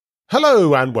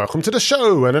Hello and welcome to the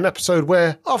show, and an episode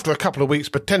where, after a couple of weeks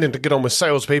pretending to get on with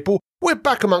salespeople, we're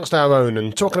back amongst our own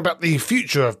and talking about the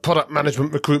future of product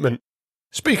management recruitment.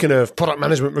 Speaking of product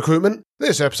management recruitment,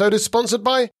 this episode is sponsored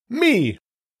by me.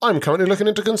 I'm currently looking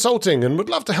into consulting and would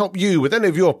love to help you with any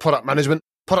of your product management,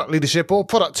 product leadership or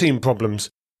product team problems.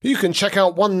 You can check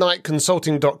out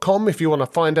onenightconsulting.com if you want to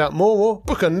find out more or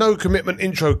book a no-commitment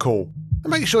intro call.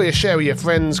 And make sure you share with your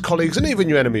friends, colleagues and even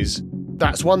your enemies.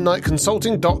 That's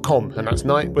onenightconsulting.com, and that's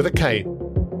night with a K.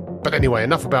 But anyway,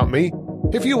 enough about me.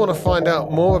 If you want to find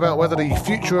out more about whether the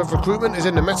future of recruitment is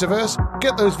in the Metaverse,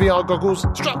 get those VR goggles,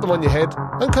 strap them on your head,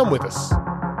 and come with us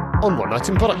on One Night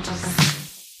in Product.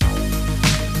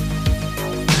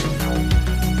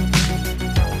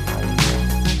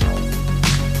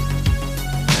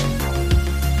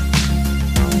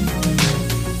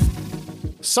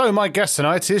 So my guest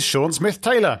tonight is Shaun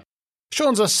Smith-Taylor.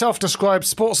 Shaun's a self-described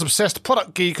sports-obsessed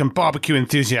product geek and barbecue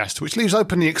enthusiast, which leaves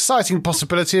open the exciting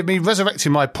possibility of me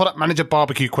resurrecting my product manager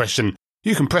barbecue question.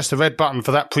 You can press the red button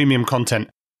for that premium content.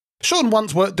 Shaun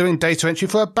once worked doing data entry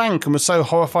for a bank and was so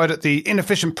horrified at the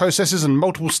inefficient processes and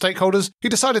multiple stakeholders, he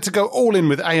decided to go all in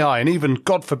with AI and even,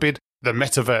 God forbid, the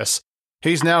Metaverse.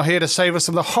 He's now here to save us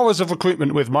from the horrors of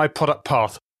recruitment with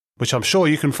MyProductPath, which I'm sure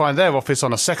you can find their office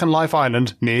on a Second Life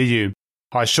island near you.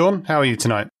 Hi Shaun, how are you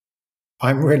tonight?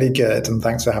 I'm really good, and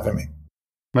thanks for having me.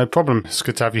 No problem. It's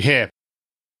good to have you here.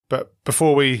 But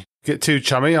before we get too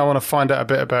chummy, I want to find out a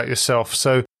bit about yourself.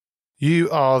 So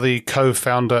you are the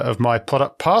co-founder of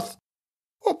MyProductPath.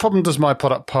 What problem does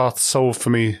MyProductPath solve for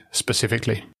me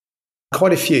specifically?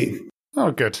 Quite a few.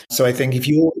 Oh, good. So I think if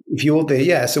you're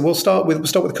the so we'll start with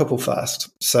a couple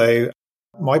first. So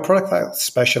MyProductPath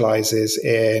specializes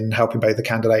in helping both the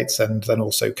candidates and then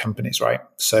also companies, right?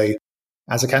 So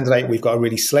as a candidate, we've got a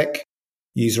really slick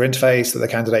user interface that the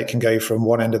candidate can go from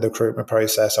one end of the recruitment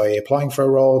process, i.e. applying for a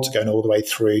role, to going all the way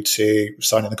through to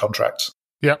signing the contract.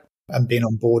 Yep. And being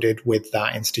onboarded with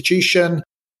that institution.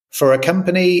 For a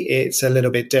company, it's a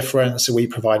little bit different. So we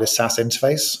provide a SaaS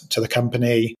interface to the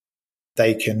company.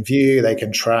 They can view, they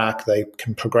can track, they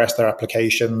can progress their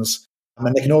applications.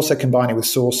 And they can also combine it with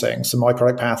sourcing. So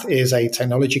MyProductPath is a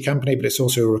technology company, but it's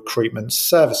also a recruitment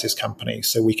services company.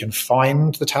 So we can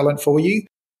find the talent for you,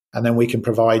 and then we can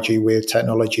provide you with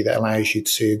technology that allows you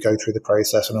to go through the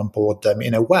process and onboard them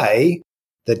in a way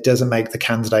that doesn't make the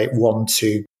candidate want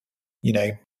to,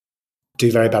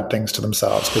 do very bad things to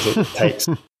themselves because it takes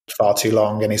far too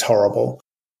long and is horrible.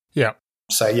 Yeah.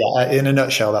 So in a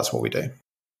nutshell, that's what we do.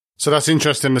 So that's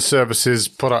interesting, the services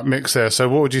product mix there. So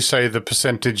what would you say the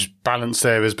percentage balance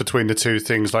there is between the two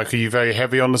things? Like, are you very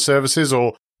heavy on the services,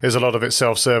 or is a lot of it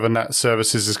self-serve and that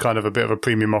services is kind of a bit of a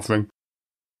premium offering?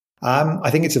 I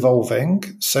think it's evolving.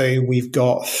 So we've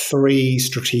got 3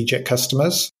 strategic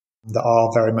customers that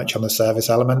are very much on the service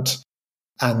element.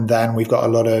 And then we've got a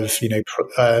lot of,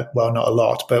 not a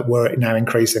lot, but we're now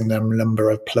increasing the number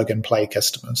of plug and play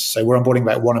customers. So we're onboarding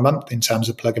about 1 a month in terms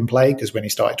of plug and play, because we only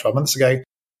started 12 months ago.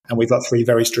 And we've got 3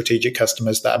 very strategic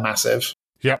customers that are massive,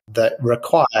 that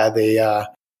require the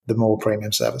more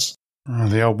premium service. Oh,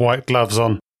 the old white gloves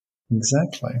on.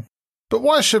 Exactly. But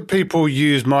why should people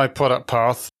use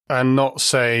MyProductPath and not,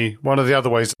 say, one of the other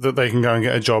ways that they can go and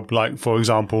get a job, like, for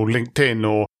example, LinkedIn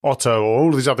or Otto or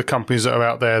all these other companies that are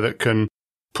out there that can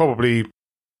probably,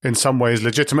 in some ways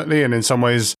legitimately and in some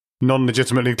ways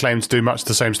non-legitimately, claim to do much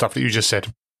the same stuff that you just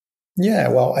said? Yeah,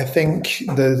 well, I think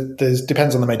there's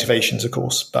depends on the motivations, of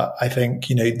course. But I think,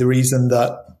 the reason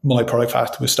that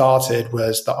MyProductPath was started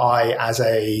was that I, as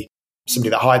somebody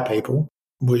that hired people,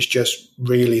 was just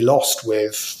really lost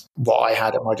with what I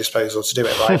had at my disposal to do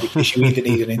it, right? Because you either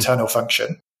need an internal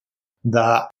function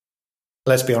that,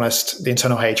 let's be honest, the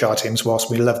internal HR teams,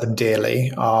 whilst we love them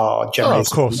dearly, are generally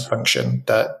a function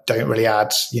that don't really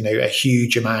add, a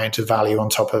huge amount of value on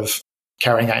top of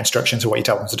carrying out instructions of what you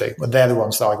tell them to do. Well, they're the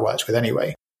ones that I worked with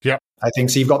anyway. Yeah. I think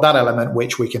so. You've got that element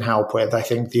which we can help with. I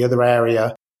think the other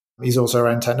area is also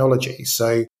around technology.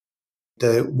 So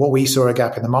what we saw a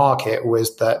gap in the market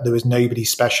was that there was nobody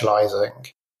specializing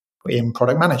in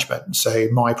product management. So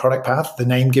MyProductPath, the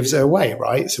name gives it away,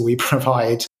 right? So we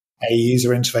provide a user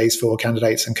interface for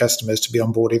candidates and customers to be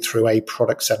onboarded through a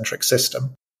product-centric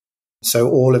system. So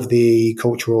all of the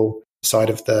cultural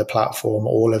side of the platform,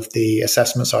 all of the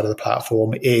assessment side of the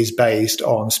platform is based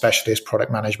on specialist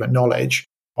product management knowledge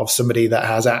of somebody that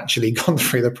has actually gone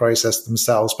through the process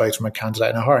themselves, both from a candidate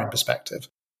and a hiring perspective.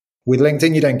 With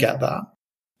LinkedIn, you don't get that.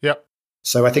 Yep.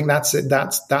 So I think that's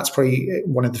probably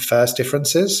one of the first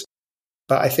differences.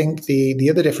 But I think the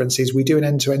other difference is we do an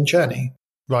end-to-end journey.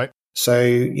 Right. So,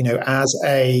 as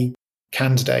a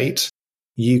candidate,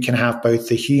 you can have both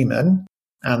the human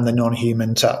and the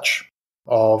non-human touch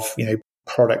of,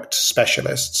 product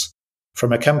specialists.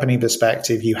 From a company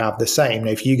perspective, you have the same.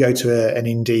 If you go to an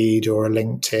Indeed or a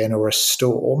LinkedIn or a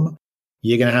Storm,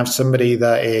 you're going to have somebody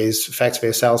that is effectively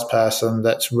a salesperson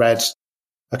that's read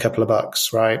a couple of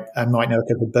books, right? And might know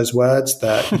a couple of buzzwords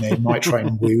that, might try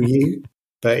and woo you.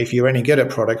 But if you're any good at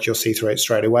product, you'll see through it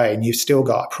straight away. And you've still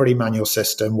got a pretty manual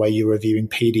system where you're reviewing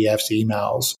PDFs,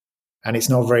 emails, and it's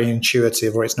not very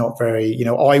intuitive, or it's not very,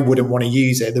 I wouldn't want to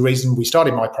use it. The reason we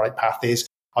started MyProductPath is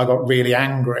I got really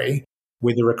angry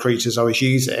with the recruiters I was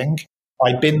using.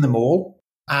 I binned them all,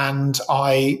 and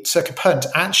I took a punt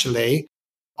actually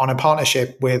on a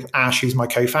partnership with Ash, who's my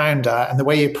co-founder. And the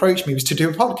way he approached me was to do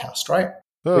a podcast, right?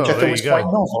 Which I thought was quite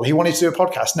novel. He wanted to do a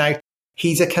podcast. Now,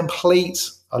 he's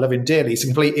I love him dearly. He's a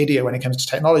complete idiot when it comes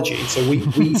to technology. So we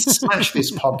smashed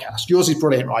this podcast. Yours is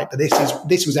brilliant, right? But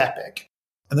this was epic.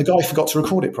 And the guy forgot to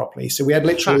record it properly. So we had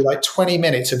literally like 20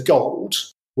 minutes of gold,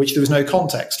 which there was no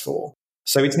context for.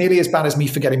 So it's nearly as bad as me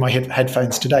forgetting my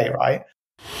headphones today, right?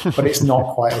 But it's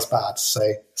not quite as bad. So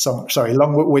sorry,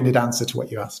 long-winded answer to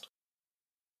what you asked.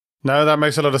 No, that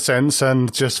makes a lot of sense.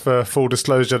 And just for full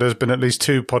disclosure, there's been at least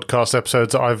 2 podcast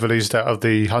episodes that I've released out of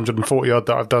the 140 odd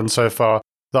that I've done so far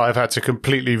that I've had to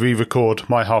completely re-record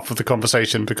my half of the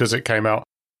conversation because it came out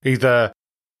either,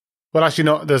 well, actually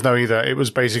not, there's no either. It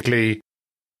was basically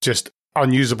just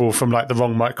unusable from like the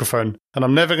wrong microphone. And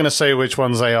I'm never going to say which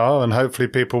ones they are, and hopefully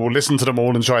people will listen to them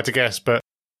all and try to guess, but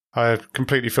I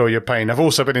completely feel your pain. I've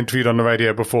also been interviewed on the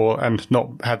radio before and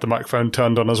not had the microphone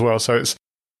turned on as well, so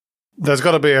there's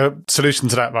got to be a solution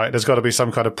to that, right? There's got to be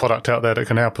some kind of product out there that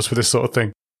can help us with this sort of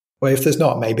thing. Well, if there's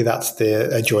not, maybe that's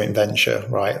a joint venture,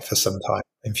 right, for some time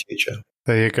in future.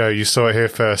 There you go. You saw it here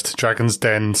first. Dragon's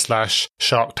Den /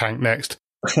 Shark Tank next.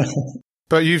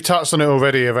 But you've touched on it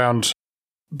already around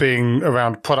being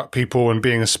around product people and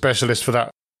being a specialist for that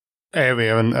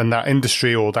area and that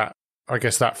industry, or that, I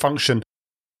guess, that function.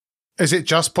 Is it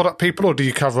just product people, or do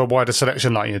you cover a wider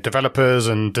selection like developers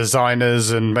and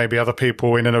designers and maybe other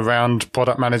people in and around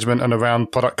product management and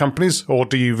around product companies? Or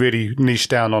do you really niche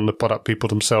down on the product people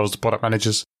themselves, the product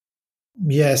managers?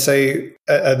 Yeah, so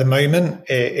at the moment,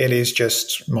 it is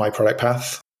just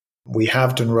MyProductPath. We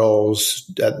have done roles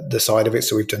at the side of it.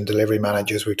 So we've done delivery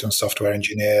managers, we've done software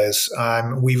engineers.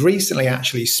 We've recently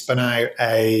actually spun out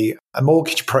a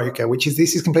mortgage broker,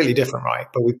 this is completely different, right?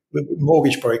 But we've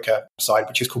mortgage broker side,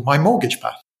 which is called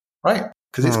MyProductPath, right?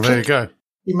 Because there you go.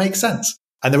 It makes sense.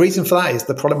 And the reason for that is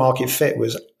the product market fit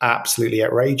was absolutely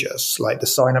outrageous. Like the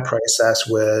sign-up process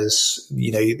was,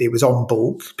 it was on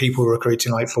bulk. People were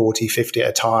recruiting like 40, 50 at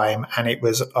a time. And it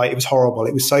was horrible.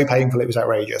 It was so painful. It was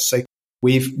outrageous. So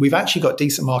we've actually got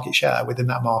decent market share within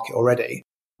that market already.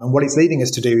 And what it's leading us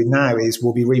to do now is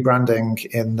we'll be rebranding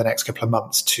in the next couple of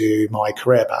months to My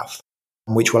Career Path,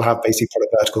 which will have basically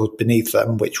product verticals beneath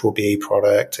them, which will be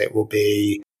product, it will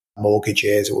be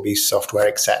mortgages, it will be software,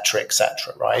 et cetera,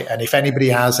 right? And if anybody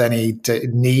has any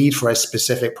need for a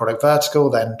specific product vertical,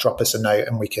 then drop us a note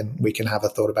and we can have a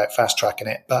thought about fast tracking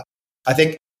it. But I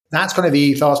think that's kind of the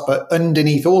ethos, but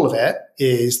underneath all of it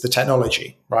is the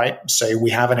technology, right? So we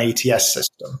have an ATS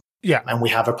system, and we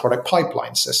have a product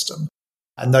pipeline system,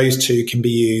 and those two can be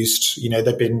used.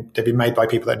 They've been made by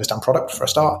people that understand product for a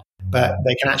start, but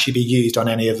they can actually be used on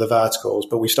any of the verticals.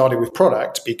 But we started with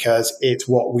product because it's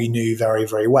what we knew very,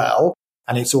 very well,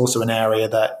 and it's also an area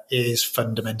that is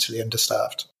fundamentally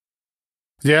underserved.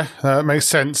 Yeah, that makes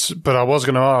sense. But I was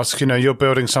going to ask, you're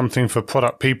building something for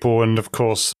product people, and of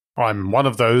course, I'm one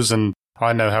of those, and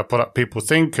I know how product people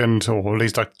think, or at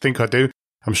least I think I do.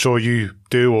 I'm sure you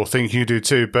do, or think you do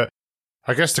too. But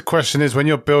I guess the question is, when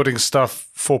you're building stuff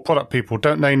for product people,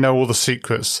 don't they know all the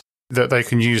secrets that they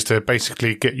can use to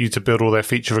basically get you to build all their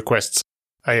feature requests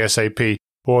ASAP?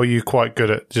 Or are you quite good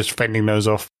at just fending those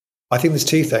off? I think there's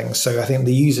 2 things. So I think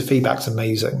the user feedback's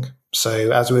amazing.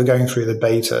 So as we were going through the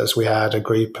betas, we had a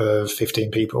group of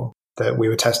 15 people that we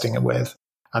were testing it with.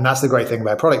 And that's the great thing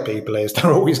about product people is they're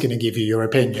always going to give you your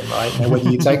opinion, right? Now, whether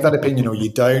you take that opinion or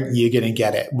you don't, you're going to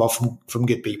get it. Well, from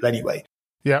good people anyway.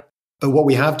 Yeah. But what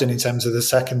we have done in terms of the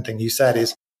second thing you said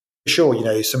is,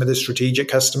 sure, some of the strategic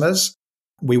customers,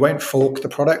 we won't fork the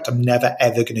product. I'm never,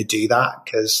 ever going to do that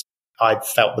because I've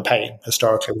felt the pain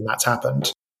historically when that's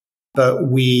happened. But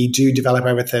we do develop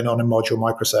everything on a module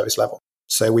microservice level.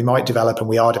 So we might develop, and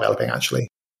we are developing actually,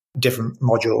 different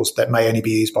modules that may only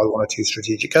be used by 1 or 2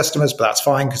 strategic customers, but that's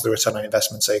fine because the return on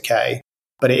investment's okay.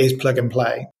 But it is plug and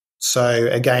play. So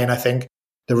again, I think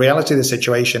the reality of the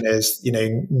situation is,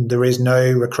 there is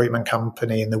no recruitment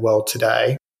company in the world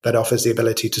today that offers the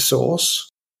ability to source,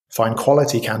 find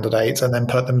quality candidates, and then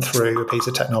put them through a piece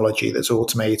of technology that's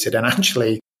automated and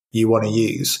actually you want to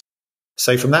use.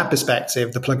 So from that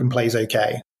perspective, the plug and play is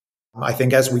okay. I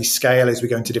think as we scale, as we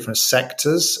go into different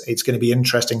sectors, it's going to be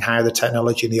interesting how the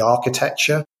technology and the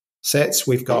architecture sits.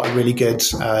 We've got a really good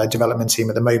development team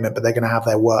at the moment, but they're going to have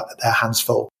their hands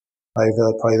full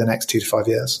over probably the next 2 to 5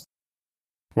 years.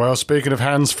 Well, speaking of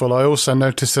hands full, I also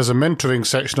noticed there's a mentoring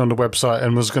section on the website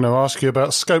and was going to ask you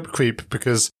about scope creep,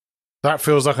 because that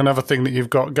feels like another thing that you've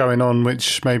got going on,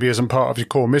 which maybe isn't part of your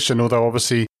core mission, although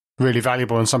obviously really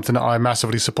valuable and something that I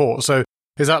massively support. So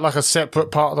is that like a separate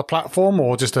part of the platform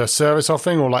or just a service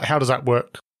offering, or like how does that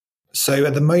work? So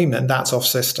at the moment, that's off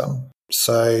system.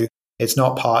 So it's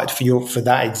not part for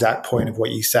that exact point of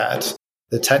what you said.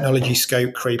 The technology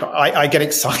scope creep, I get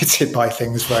excited by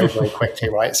things very, very quickly,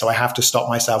 right? So I have to stop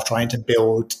myself trying to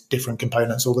build different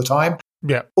components all the time.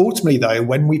 Yeah. Ultimately, though,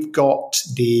 when we've got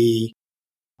the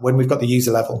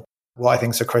user level, what I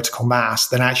think is a critical mass,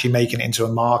 then actually making it into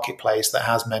a marketplace that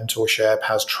has mentorship,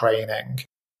 has training.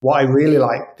 What I really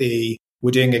like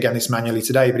we're doing again this manually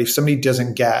today, but if somebody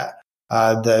doesn't get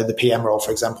the PM role,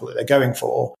 for example, that they're going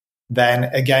for, then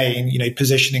again,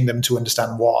 positioning them to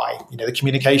understand why. The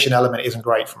communication element isn't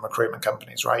great from recruitment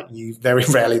companies, right? You very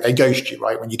rarely, they ghost you,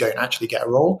 right, when you don't actually get a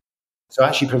role. So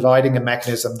actually providing a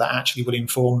mechanism that actually will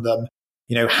inform them,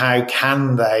 how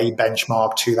can they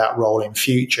benchmark to that role in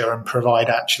future, and provide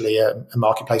actually a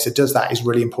marketplace that does that is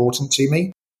really important to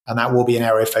me. And that will be an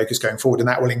area of focus going forward. And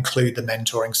that will include the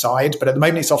mentoring side. But at the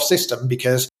moment, it's off system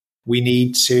because we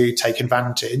need to take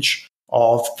advantage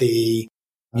of the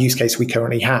use case we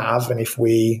currently have. And if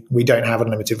we don't have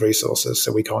unlimited resources,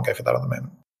 so we can't go for that at the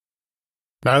moment.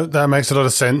 No, that makes a lot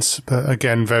of sense. But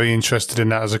again, very interested in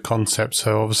that as a concept.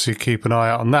 So obviously keep an eye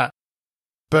out on that.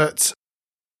 But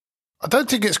I don't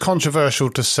think it's controversial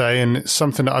to say, and it's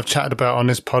something that I've chatted about on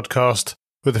this podcast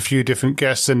with a few different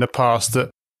guests in the past,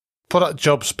 that product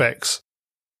job specs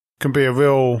can be a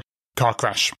real car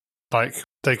crash. Like,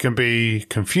 they can be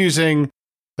confusing.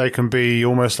 They can be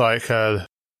almost like a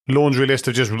laundry list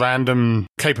of just random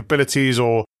capabilities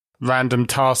or random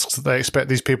tasks that they expect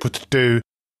these people to do.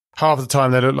 Half the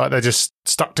time they look like they're just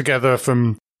stuck together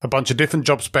from a bunch of different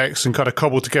job specs and kind of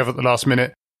cobbled together at the last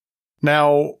minute.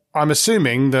 Now, I'm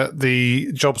assuming that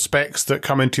the job specs that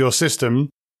come into your system,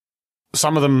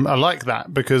 some of them are like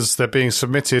that because they're being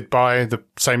submitted by the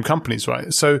same companies,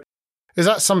 right? So is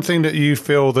that something that you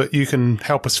feel that you can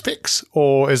help us fix,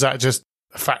 or is that just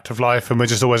a fact of life and we're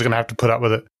just always going to have to put up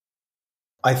with it?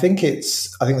 I think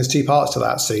there's two parts to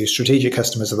that. So strategic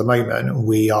customers at the moment,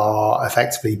 we are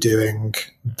effectively doing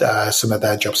some of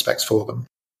their job specs for them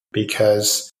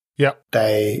because I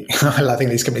think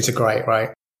these companies are great,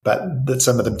 right? But that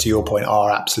some of them, to your point, are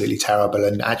absolutely terrible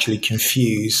and actually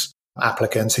confuse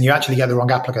applicants, and you actually get the wrong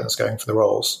applicants going for the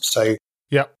roles. So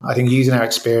I think using our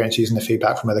experience, using the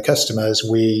feedback from other customers,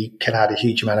 we can add a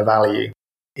huge amount of value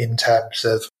in terms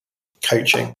of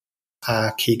coaching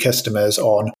our key customers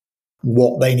on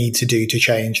what they need to do to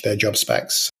change their job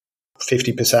specs.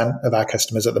 50% of our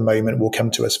customers at the moment will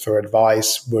come to us for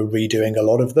advice. We're redoing a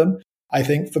lot of them. I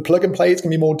think for plug and play, it's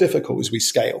going to be more difficult as we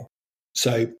scale.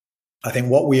 So I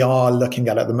think what we are looking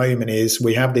at the moment is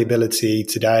we have the ability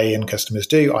today, and customers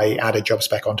do, I add a job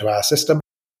spec onto our system.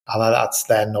 And that's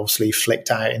then obviously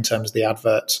flicked out in terms of the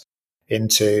advert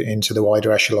into the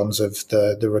wider echelons of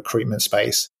the recruitment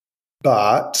space.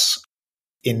 But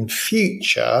in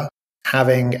future,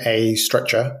 having a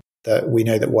structure that we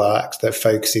know that works, that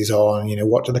focuses on,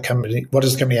 what does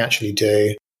the company actually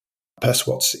do, plus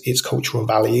what's its cultural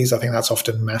values. I think that's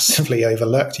often massively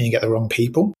overlooked, and you get the wrong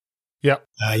people. Yeah,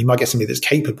 you might get somebody that's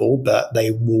capable, but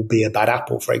they will be a bad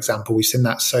apple, for example. We've seen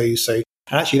that so.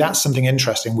 And actually, that's something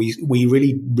interesting. We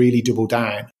really, really double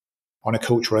down on a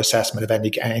cultural assessment of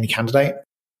any candidate.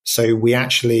 So we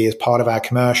actually, as part of our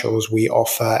commercials, we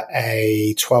offer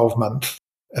a 12-month,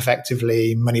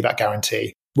 effectively, money-back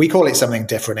guarantee. We call it something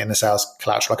different in the sales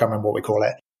collateral. I can't remember what we call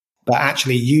it. But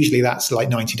actually, usually that's like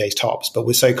 90 days tops. But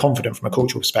we're so confident from a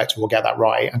cultural perspective, we'll get that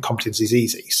right, and competence is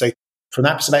easy. So from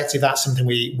that perspective, that's something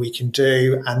we can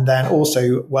do. And then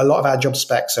also, a lot of our job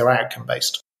specs are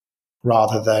outcome-based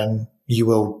rather than you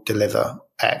will deliver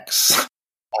X,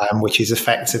 which is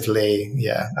effectively,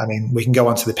 we can go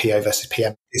on to the PO versus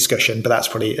PM discussion, but that's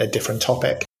probably a different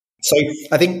topic. So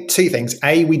I think two things.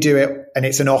 A, we do it, and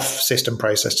it's an off-system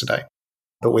process today.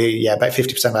 But about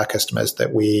 50% of our customers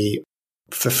that we,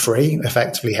 for free,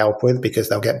 effectively help with, because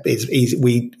they'll get, it's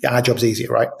easy. Our job's easier,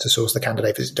 right, to source the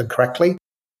candidate if it's done correctly.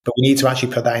 But we need to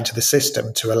actually put that into the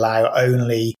system to allow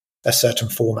only a certain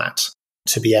format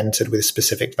to be entered with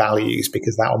specific values,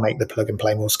 because that will make the plug and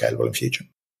play more scalable in future.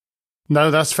 No,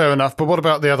 that's fair enough. But what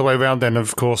about the other way around then?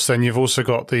 Of course, then you've also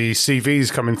got the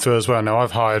CVs coming through as well. Now,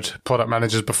 I've hired product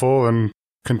managers before, and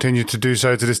continue to do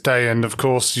so to this day. And of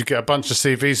course, you get a bunch of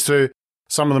CVs through.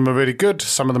 Some of them are really good,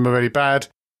 some of them are really bad.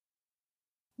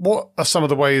 What are some of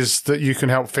the ways that you can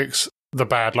help fix the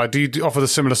bad? Like, do you offer the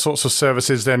similar sorts of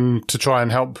services then to try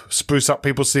and help spruce up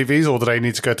people's CVs, or do they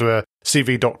need to go to a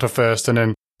CV doctor first and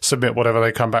then submit whatever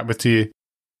they come back with to you?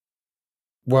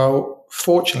 Well,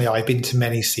 fortunately, I've been to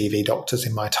many CV doctors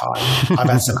in my time. I've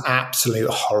had some absolute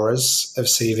horrors of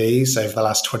CVs over the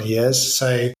last 20 years.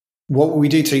 So what we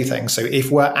do, two things. So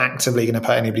if we're actively going to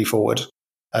put anybody forward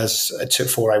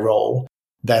for a role,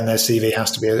 then their CV has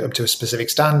to be up to a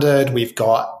specific standard. We've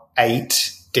got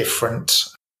 8 different,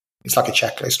 it's like a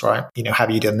checklist, right? Have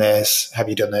you done this? Have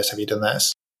you done this? Have you done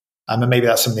this? And maybe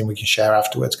that's something we can share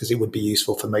afterwards, because it would be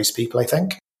useful for most people, I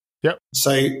think. Yep.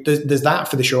 So there's that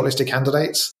for the shortlisted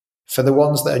candidates. For the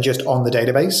ones that are just on the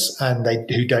database and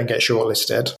who don't get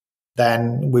shortlisted,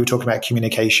 then we were talking about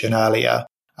communication earlier.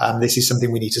 This is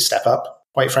something we need to step up,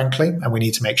 quite frankly, and we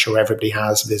need to make sure everybody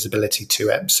has visibility to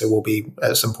it. So we'll be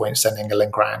at some point sending a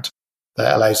link around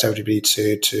that allows everybody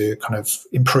to kind of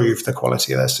improve the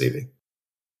quality of their CV.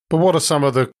 But what are some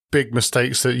of the big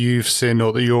mistakes that you've seen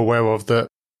or that you're aware of that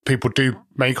people do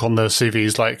make on their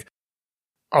CVs? Like,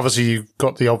 obviously, you've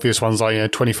got the obvious ones like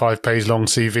 25-page long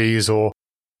CVs, or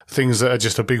things that are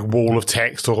just a big wall of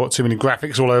text or got too many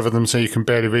graphics all over them so you can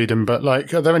barely read them. But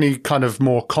like, are there any kind of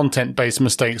more content-based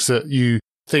mistakes that you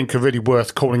think are really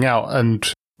worth calling out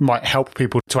and might help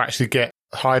people to actually get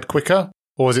hired quicker?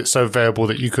 Or is it so variable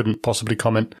that you couldn't possibly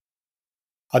comment?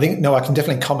 I can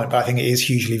definitely comment, but I think it is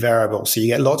hugely variable. So you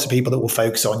get lots of people that will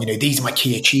focus on, these are my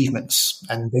key achievements.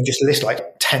 And they just list like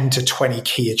 10 to 20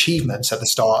 key achievements at the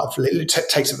start of, it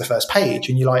takes up the first page.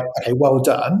 And you're like, okay, well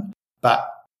done. But,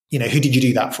 who did you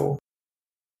do that for?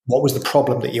 What was the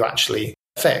problem that you actually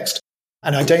fixed?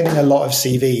 And I don't think a lot of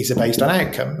CVs are based on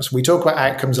outcomes. We talk about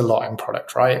outcomes a lot in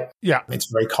product, right? Yeah.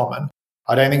 It's very common.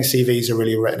 I don't think CVs are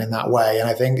really written in that way. And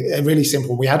I think really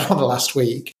simple. We had one last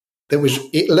week.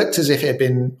 It looked as if it had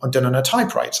been done on a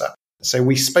typewriter. So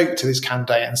we spoke to this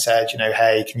candidate and said,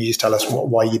 hey, can you just tell us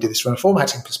why you did this from a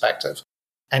formatting perspective?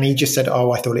 And he just said,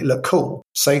 I thought it looked cool.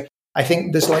 So I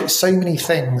think there's like so many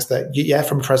things that,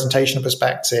 from a presentation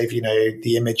perspective,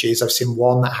 the images, I've seen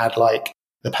one that had like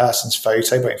the person's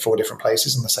photo, but in 4 different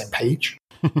places on the same page.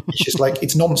 It's just like,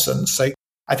 it's nonsense. So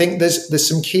I think there's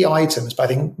some key items, but I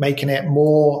think making it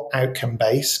more outcome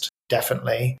based,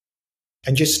 definitely.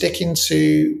 And just sticking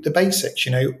to the basics,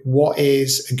 what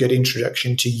is a good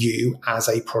introduction to you as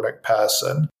a product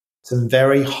person? Some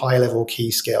very high level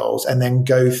key skills, and then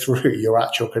go through your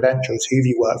actual credentials. Who have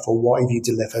you worked for? What have you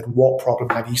delivered? What problem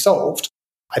have you solved?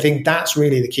 I think that's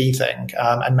really the key thing,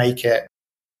 and make it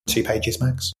 2 pages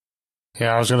max.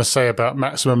 Yeah, I was going to say about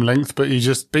maximum length, but you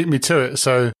just beat me to it.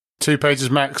 So 2 pages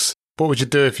max. What would you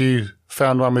do if you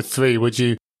found one with 3? Would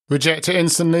you reject it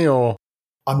instantly, or?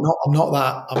 I'm not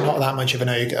that much of an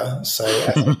ogre. So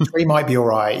I think 3 might be all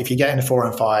right. If you get into 4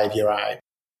 and 5, you're out.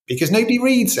 Because nobody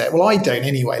reads it. Well, I don't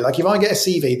anyway. Like if I get a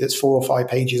CV that's 4 or 5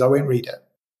 pages, I won't read it.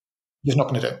 I'm just not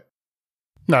going to do it.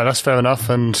 No, that's fair enough.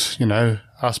 And,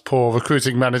 us poor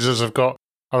recruiting managers have got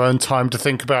our own time to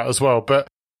think about as well. But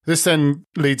this then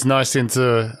leads nicely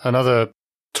into another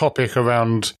topic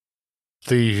around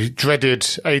the dreaded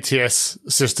ATS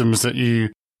systems that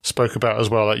you spoke about as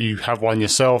well, that you have one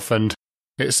yourself. And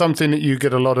it's something that you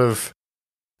get a lot of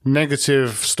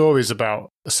negative stories about,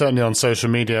 certainly on social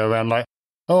media, around like,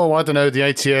 oh, I don't know, the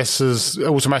ATS has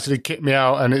automatically kicked me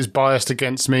out and it's biased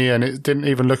against me and it didn't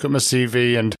even look at my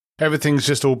CV and everything's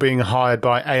just all being hired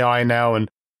by AI now and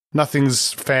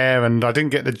nothing's fair and I didn't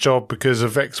get the job because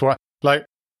of X, Y. Like,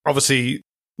 obviously,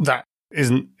 that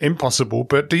isn't impossible,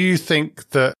 but do you think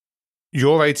that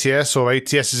your ATS or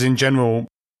ATSs in general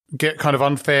get kind of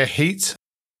unfair heat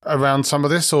around some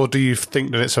of this, or do you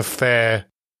think that it's a fair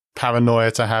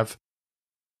paranoia to have?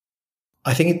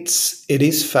 I think it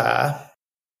is fair.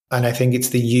 And I think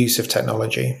it's the use of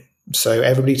technology. So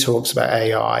everybody talks about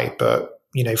AI, but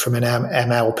from an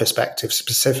ML perspective,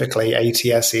 specifically,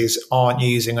 ATSs aren't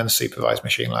using unsupervised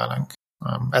machine learning,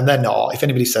 and they're not. If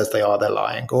anybody says they are, they're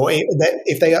lying. Or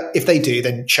if they do,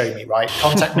 then show me. Right?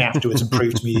 Contact me afterwards and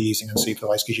prove to me you're using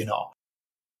unsupervised, because you're not.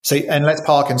 So, and let's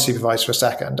park unsupervised for a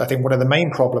second. I think one of the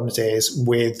main problems is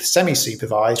with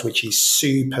semi-supervised, which is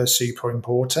super, super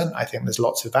important. I think there's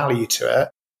lots of value to it.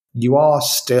 You are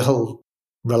still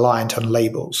reliant on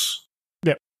labels.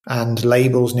 Yep. And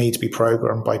labels need to be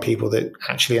programmed by people that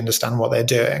actually understand what they're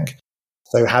doing.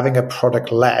 So having a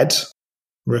product-led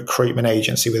recruitment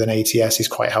agency with an ATS is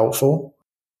quite helpful.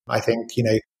 I think,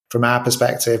 from our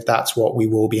perspective, that's what we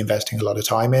will be investing a lot of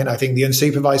time in. I think the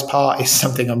unsupervised part is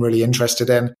something I'm really interested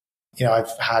in.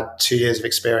 I've had 2 years of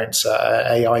experience at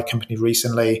an AI company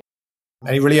recently,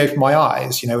 and it really opened my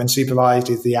eyes. Unsupervised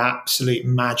is the absolute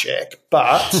magic.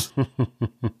 But,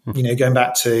 going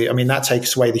back to, that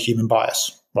takes away the human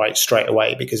bias, right, straight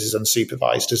away, because it's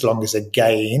unsupervised, as long as,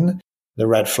 again, the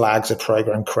red flags are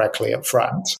programmed correctly up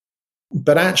front.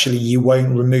 But actually, you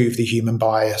won't remove the human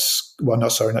bias. Well,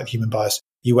 not the human bias.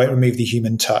 You won't remove the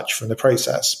human touch from the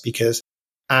process, because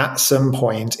at some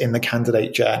point in the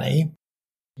candidate journey,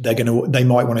 they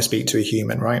might want to speak to a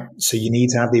human, right? So you need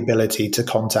to have the ability to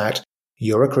contact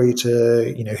your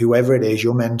recruiter, whoever it is,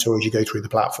 your mentor, as you go through the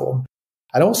platform.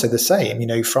 And also the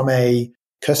same, from a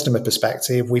customer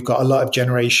perspective, we've got a lot of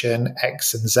generation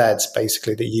X and Zs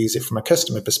basically that use it from a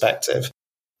customer perspective.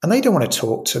 And they don't want to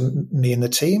talk to me and the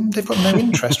team. They've got no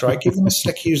interest, right? Give them a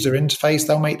slick user interface.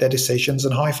 They'll make their decisions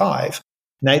and high five.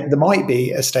 Now, there might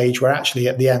be a stage where actually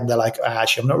at the end, they're like,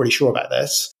 actually, I'm not really sure about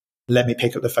this. Let me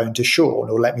pick up the phone to Shaun,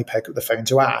 or let me pick up the phone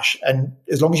to Ash. And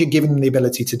as long as you're giving them the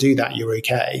ability to do that, you're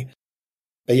okay.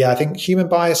 But yeah, I think human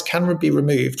bias can be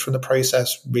removed from the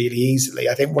process really easily.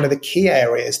 I think one of the key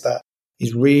areas that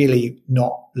is really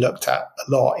not looked at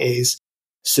a lot is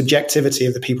subjectivity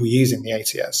of the people using the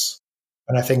ATS.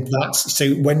 And I think that's,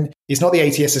 so when it's not the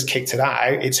ATS has kicked it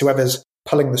out, it's whoever's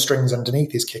pulling the strings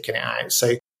underneath is kicking it out.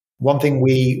 So one thing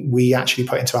we actually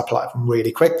put into our platform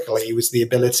really quickly was the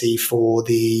ability for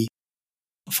the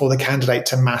candidate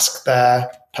to mask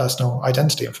their personal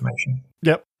identity information.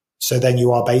 Yep. So then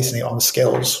you are basing it on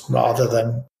skills rather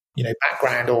than,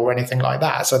 background or anything like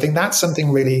that. So I think that's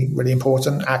something really, really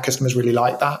important. Our customers really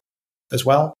like that as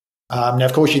well. Now,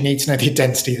 of course, you need to know the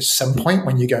identity at some point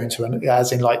when you go into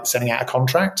as in like sending out a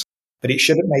contract, but it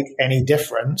shouldn't make any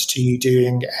difference to you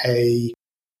doing a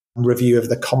review of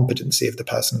the competency of the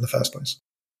person in the first place.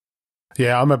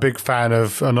 Yeah, I'm a big fan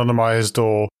of anonymized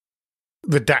or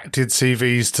redacted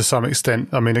CVs to some extent.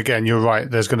 Again, you're right.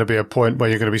 There's going to be a point where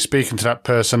you're going to be speaking to that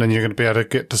person and you're going to be able to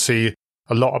get to see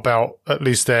a lot about at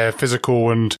least their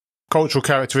physical and cultural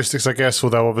characteristics, I guess,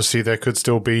 although obviously there could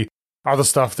still be other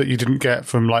stuff that you didn't get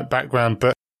from like background.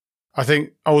 But I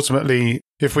think ultimately,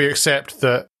 if we accept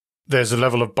that there's a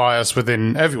level of bias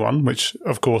within everyone, which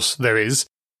of course there is,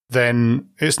 then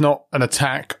it's not an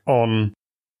attack on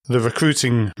the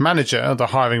recruiting manager, the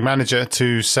hiring manager,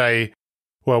 to say,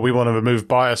 well, we want to remove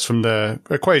bias from the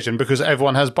equation because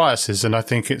everyone has biases. And I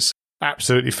think it's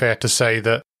absolutely fair to say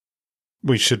that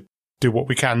we should do what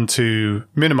we can to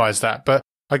minimize that. But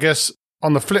I guess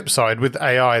on the flip side, with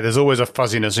AI, there's always a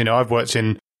fuzziness. I've worked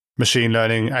in machine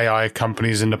learning AI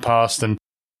companies in the past and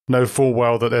know full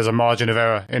well that there's a margin of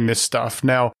error in this stuff.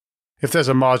 Now, if there's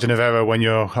a margin of error when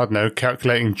you're,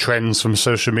 calculating trends from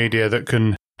social media that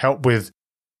can help with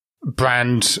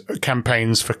brand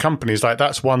campaigns for companies, like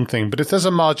that's one thing. But if there's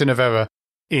a margin of error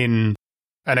in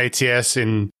an ATS,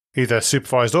 in either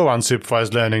supervised or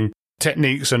unsupervised learning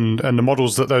techniques and the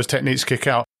models that those techniques kick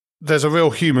out, there's a real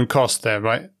human cost there,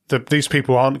 right? These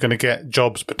people aren't going to get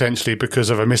jobs potentially because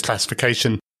of a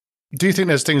misclassification. Do you think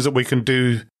there's things that we can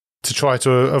do to try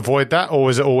to avoid that?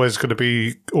 Or is it always going to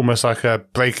be almost like a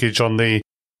breakage on the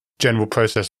general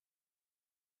process?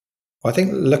 Well, I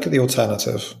think look at the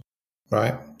alternative,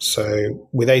 right? So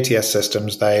with ATS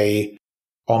systems, they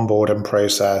onboard and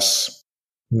process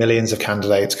millions of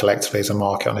candidates collectively as a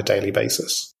market on a daily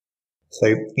basis.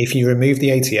 So if you remove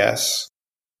the ATS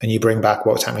and you bring back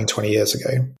what was happening 20 years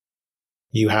ago,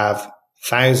 you have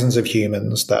thousands of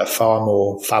humans that are far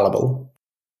more fallible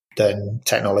than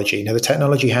technology. Now, the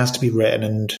technology has to be written,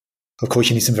 and of course,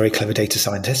 you need some very clever data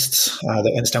scientists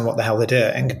that understand what the hell they're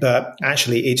doing. But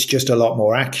actually, it's just a lot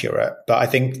more accurate. But I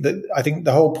think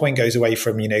the whole point goes away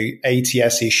from,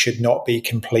 ATSs should not be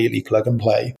completely plug and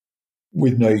play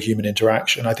with no human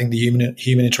interaction. I think the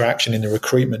human interaction in the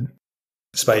recruitment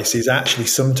space is actually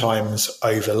sometimes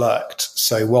overlooked.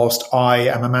 So whilst I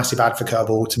am a massive advocate of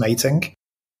automating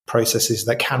processes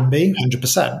that can be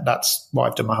 100%, that's what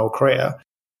I've done my whole career,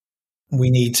 we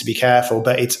need to be careful,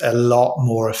 but it's a lot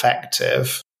more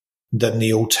effective than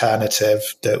the alternative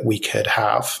that we could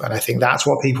have. And I think that's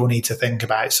what people need to think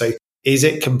about. So is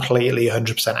it completely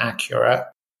 100% accurate?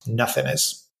 Nothing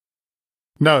is.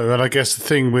 No, and I guess the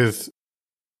thing with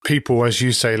people, as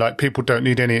you say, like people don't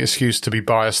need any excuse to be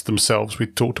biased themselves. We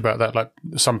talked about that. Like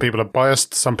some people are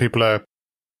biased, some people are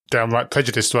downright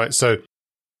prejudiced, right? So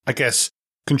I guess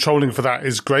controlling for that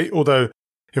is great. Although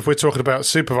if we're talking about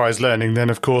supervised learning, then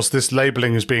of course this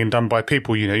labeling is being done by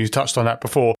people. You touched on that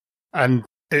before. And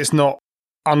it's not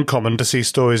uncommon to see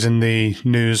stories in the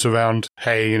news around,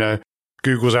 hey,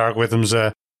 Google's algorithms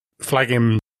are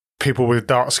flagging people with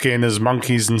dark skin as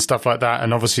monkeys and stuff like that.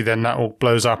 And obviously then that all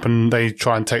blows up and they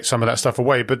try and take some of that stuff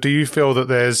away. But do you feel that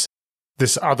there's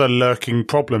this other lurking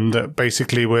problem that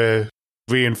basically we're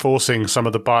reinforcing some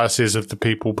of the biases of the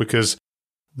people because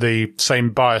the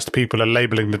same biased people are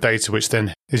labeling the data, which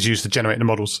then is used to generate the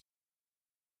models?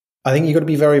 I think you've got to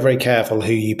be very, very careful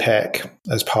who you pick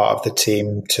as part of the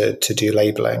team to do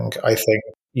labeling. I think,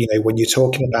 when you're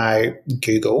talking about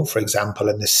Google, for example,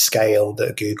 and the scale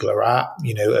that Google are at,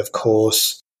 of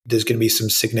course, there's going to be some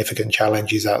significant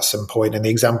challenges at some point. And the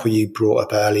example you brought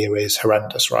up earlier is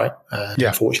horrendous, right? Yeah.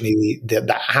 Unfortunately,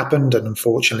 that happened, and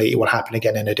unfortunately, it will happen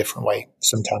again in a different way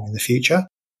sometime in the future.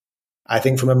 I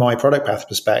think from a MyProductPath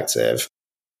perspective,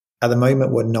 at the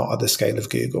moment, we're not at the scale of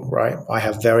Google, right? I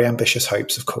have very ambitious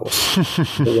hopes, of course,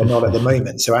 but we're not at the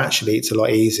moment. So actually, it's a lot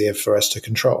easier for us to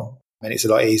control, and it's a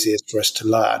lot easier for us to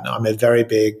learn. I'm a very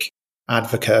big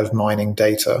advocate of mining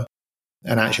data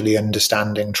and actually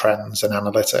understanding trends and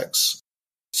analytics.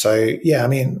 So, it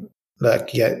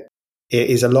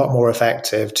is a lot more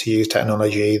effective to use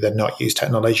technology than not use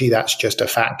technology. That's just a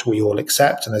fact we all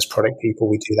accept. And as product people,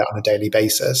 we do that on a daily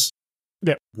basis.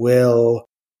 Yep. Will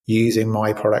using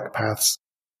MyProductPath's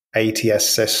ATS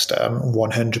system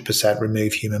 100%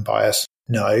 remove human bias?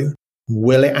 No.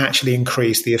 Will it actually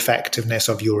increase the effectiveness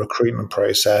of your recruitment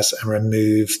process and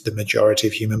remove the majority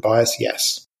of human bias?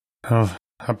 Yes. Oh,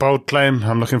 a bold claim.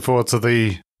 I'm looking forward to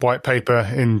the white paper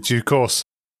in due course.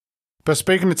 But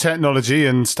speaking of technology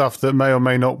and stuff that may or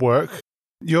may not work,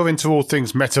 you're into all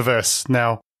things Metaverse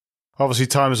now. Obviously,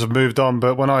 times have moved on,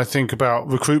 but when I think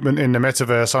about recruitment in the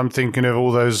Metaverse, I'm thinking of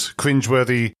all those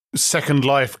cringeworthy Second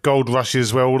Life gold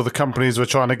rushes where all of the companies were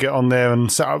trying to get on there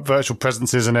and set up virtual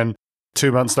presences, and then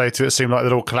 2 months later, it seemed like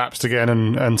they'd all collapsed again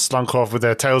and slunk off with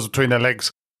their tails between their legs.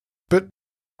 But,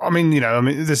 we're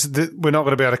not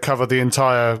going to be able to cover the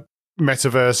entire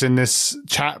Metaverse in this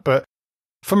chat, but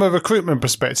from a recruitment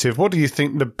perspective, what do you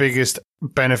think the biggest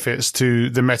benefits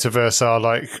to the Metaverse are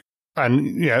like?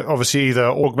 And, obviously either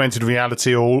augmented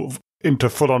reality or into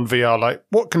full-on VR, like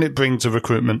what can it bring to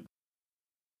recruitment?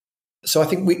 So I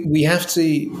think we have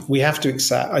to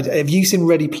accept. Have you seen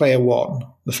Ready Player One,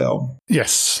 the film?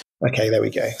 Yes. Okay, there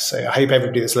we go. So I hope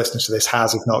everybody that's listening to this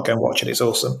has. If not, go and watch it. It's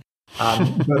awesome.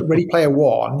 But Ready Player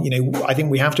One, I think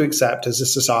we have to accept as a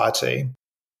society,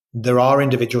 there are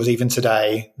individuals even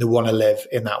today that want to live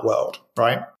in that world,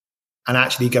 right? And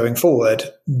actually going forward,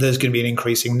 there's going to be an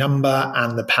increasing number,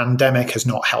 and the pandemic has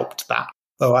not helped that.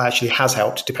 Or actually has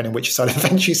helped, depending which side of the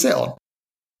fence you sit on.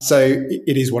 So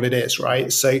it is what it is,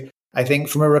 right? So I think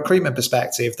from a recruitment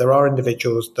perspective, there are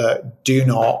individuals that do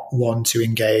not want to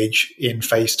engage in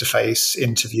face-to-face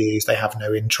interviews. They have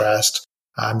no interest.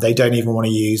 They don't even want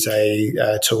to use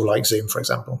a tool like Zoom, for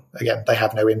example. Again, they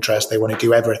have no interest. They want to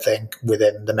do everything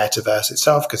within the metaverse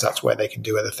itself because that's where they can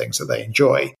do other things that they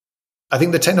enjoy. I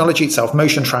think the technology itself,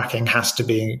 motion tracking, has to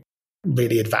be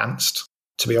really advanced,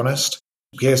 to be honest,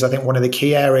 because I think one of the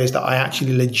key areas that I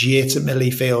actually legitimately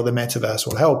feel the metaverse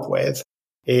will help with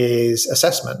is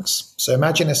assessments. So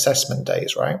imagine assessment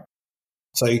days, right?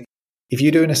 So if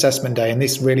you do an assessment day, and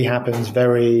this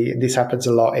happens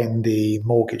a lot in the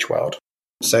mortgage world.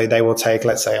 So they will take,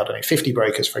 let's say, 50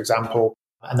 brokers, for example,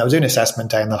 and they'll do an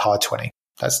assessment day and they'll hire 20.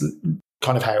 That's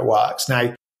kind of how it works.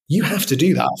 Now, you have to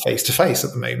do that face-to-face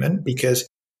at the moment because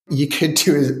you could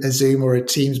do a Zoom or a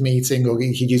Teams meeting, or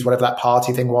you could use whatever that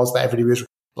party thing was that everybody was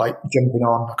like jumping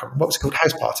on. I can't remember what was it called?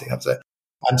 House party. That was it.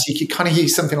 And so you could kind of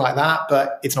use something like that,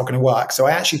 but it's not going to work. So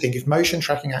I actually think if motion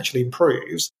tracking actually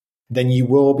improves, then you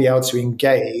will be able to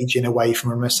engage in a way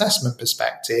from an assessment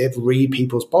perspective, read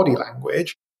people's body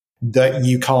language that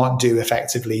you can't do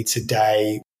effectively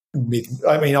today.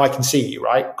 I can see you,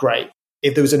 right? Great.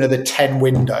 If there was another 10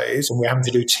 windows and we're having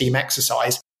to do team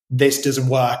exercise, this doesn't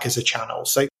work as a channel.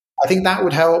 So I think that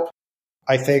would help.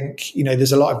 I think,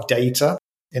 there's a lot of data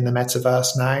in the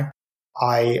metaverse now.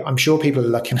 I'm sure people are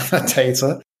looking at that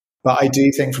data, but I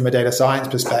do think from a data science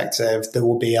perspective,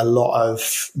 there'll be a lot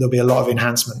of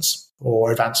enhancements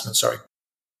or advancements,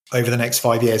 over the next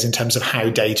 5 years in terms of how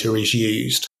data is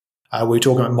used. We were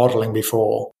talking about modeling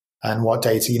before. And what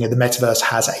data, the metaverse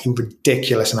has a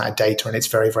ridiculous amount of data and it's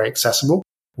very, very accessible,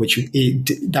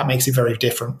 that makes it very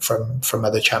different from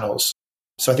other channels.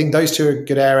 So I think those two are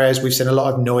good areas. We've seen a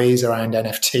lot of noise around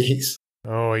NFTs.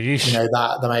 Oh, yeesh.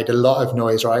 That made a lot of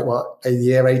noise, right? A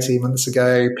year, 18 months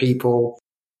ago, people,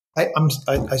 I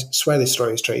swear this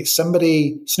story is true.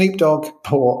 Snoop Dogg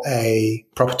bought a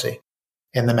property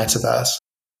in the metaverse.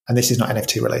 And this is not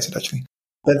NFT related, actually.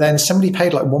 But then somebody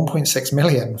paid like 1.6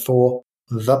 million for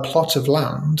the plot of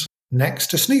land next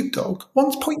to Snoop Dogg.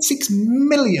 1.6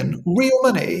 million real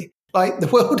money. Like the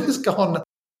world has gone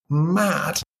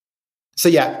mad. So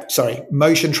yeah, sorry,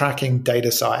 motion tracking,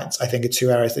 data science, I think are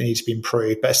two areas that need to be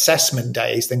improved. But assessment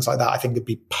days, things like that, I think would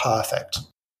be perfect.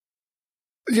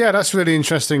 Yeah, that's really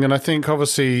interesting. And I think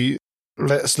obviously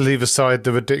let's leave aside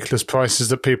the ridiculous prices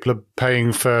that people are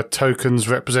paying for tokens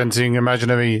representing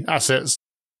imaginary assets,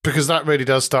 because that really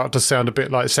does start to sound a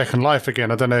bit like Second Life again.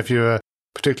 I don't know if you were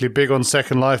particularly big on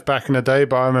Second Life back in the day,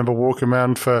 but I remember walking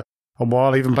around for a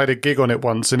while, even played a gig on it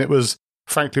once, and it was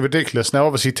frankly ridiculous. Now,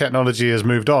 obviously, technology has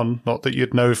moved on, not that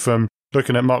you'd know from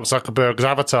looking at Mark Zuckerberg's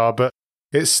avatar, but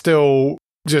it's still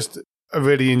just a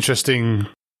really interesting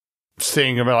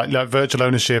thing about like virtual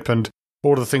ownership and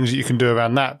all of the things that you can do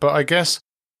around that. But I guess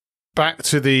back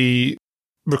to the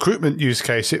recruitment use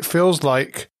case, it feels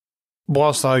like,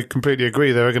 whilst I completely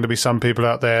agree, there are going to be some people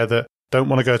out there that don't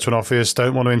want to go to an office,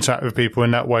 don't want to interact with people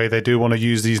in that way. They do want to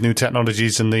use these new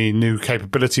technologies and the new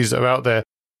capabilities that are out there,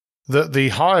 that the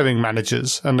hiring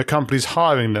managers and the companies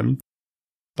hiring them,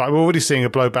 like we're already seeing a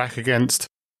blowback against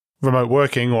remote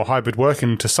working or hybrid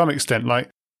working to some extent. Like,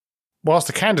 whilst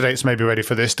the candidates may be ready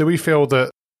for this, do we feel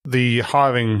that the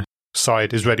hiring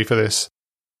side is ready for this?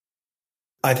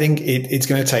 I think it's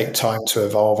going to take time to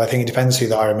evolve. I think it depends who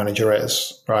the hiring manager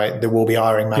is, right? There will be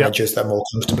hiring managers that are more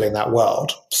comfortable in that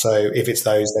world. So if it's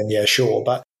those, then yeah, sure.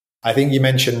 But I think you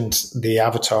mentioned the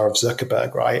avatar of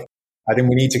Zuckerberg, right? I think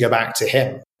we need to go back to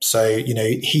him. So,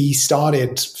 he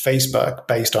started Facebook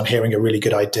based on hearing a really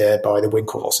good idea by the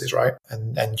Winklevosses, right?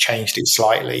 And changed it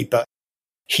slightly, but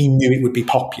he knew it would be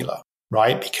popular,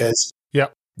 right? Because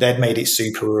they'd made it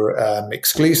super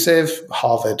exclusive,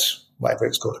 Harvard, whatever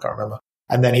it's called, I can't remember.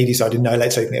 And then he decided, no,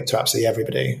 let's open it up to absolutely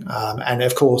everybody. And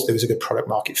of course, there was a good product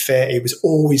market fit. It was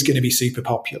always going to be super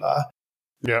popular.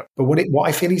 Yeah. But what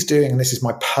I feel he's doing, and this is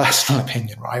my personal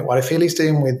opinion, right? What I feel he's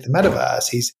doing with the metaverse,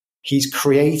 he's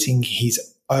creating his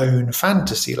own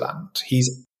fantasy land.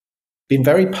 He's been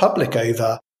very public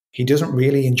over he doesn't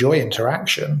really enjoy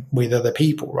interaction with other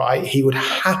people, right? He would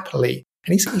happily,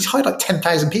 and he's hired like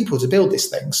 10,000 people to build this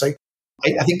thing. So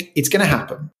I think it's going to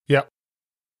happen. Yeah.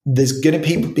 There's going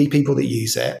to be people that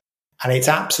use it. And it's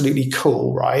absolutely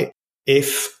cool, right?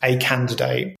 If a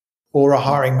candidate or a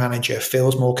hiring manager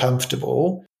feels more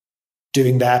comfortable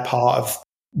doing their part of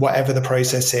whatever the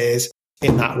process is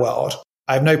in that world.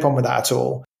 I have no problem with that at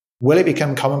all. Will it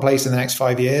become commonplace in the next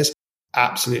 5 years?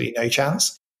 Absolutely no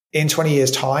chance. In 20 years'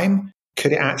 time,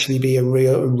 could it actually be a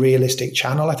realistic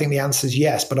channel? I think the answer is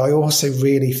yes, but I also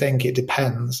really think it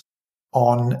depends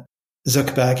on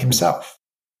Zuckerberg himself.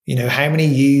 How many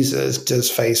users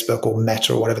does Facebook or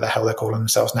Meta or whatever the hell they're calling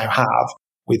themselves now have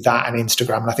with that and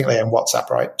Instagram? And I think they own WhatsApp,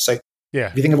 right? So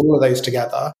if you think of all of those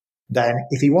together, then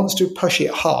if he wants to push it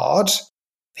hard,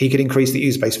 he could increase the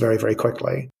user base very, very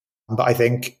quickly. But I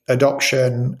think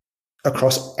adoption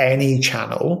across any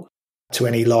channel to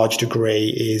any large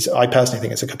degree I personally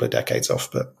think it's a couple of decades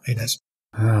off, but who knows?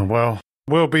 Well,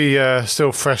 we'll be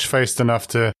still fresh-faced enough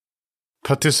to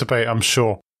participate, I'm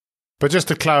sure. But just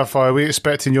to clarify, are we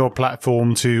expecting your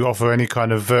platform to offer any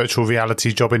kind of virtual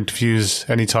reality job interviews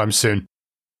anytime soon?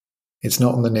 It's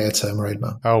not on the near-term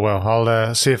roadmap. Oh, well,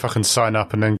 I'll see if I can sign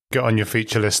up and then get on your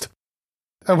feature list.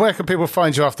 And where can people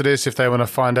find you after this if they want to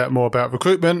find out more about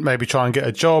recruitment, maybe try and get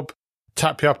a job,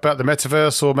 tap you up about the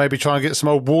metaverse, or maybe try and get some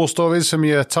old war stories from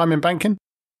your time in banking?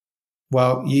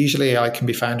 Well, usually I can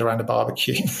be found around a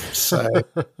barbecue, so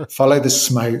follow the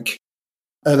smoke.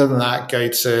 Other than that, go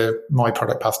to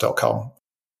MyProductPath.com.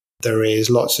 There is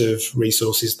lots of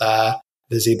resources there.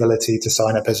 There's the ability to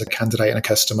sign up as a candidate and a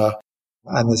customer,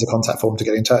 and there's a contact form to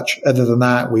get in touch. Other than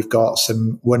that, we've got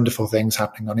some wonderful things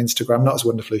happening on Instagram, not as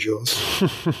wonderful as yours,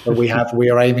 but we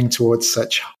are aiming towards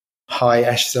such high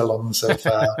echelons of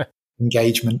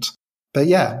engagement. But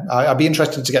yeah, I'd be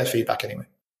interested to get feedback anyway.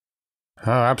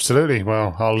 Oh, absolutely.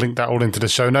 Well, I'll link that all into the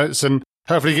show notes and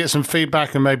hopefully get some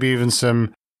feedback and maybe even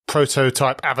some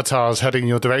prototype avatars heading in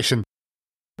your direction.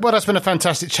 Well, that's been a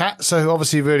fantastic chat. So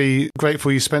obviously really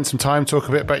grateful you spent some time talking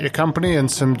a bit about your company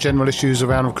and some general issues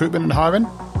around recruitment and hiring.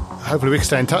 Hopefully we can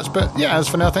stay in touch. But yeah, as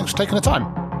for now, thanks for taking the time.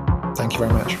 Thank you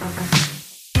very much.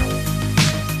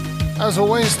 As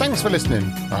always, thanks for listening.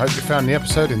 I hope you found the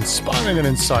episode inspiring and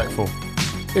insightful.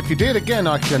 If you did, again,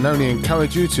 I can only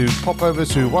encourage you to pop over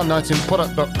to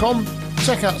onenightinproduct.com,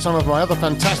 check out some of my other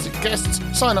fantastic guests,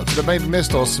 sign up to the mailing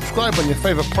list or subscribe on your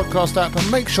favourite podcast app, and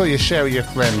make sure you share with your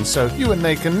friends so you and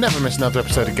they can never miss another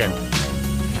episode again.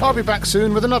 I'll be back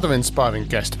soon with another inspiring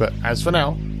guest, but as for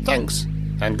now, thanks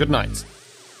and good night.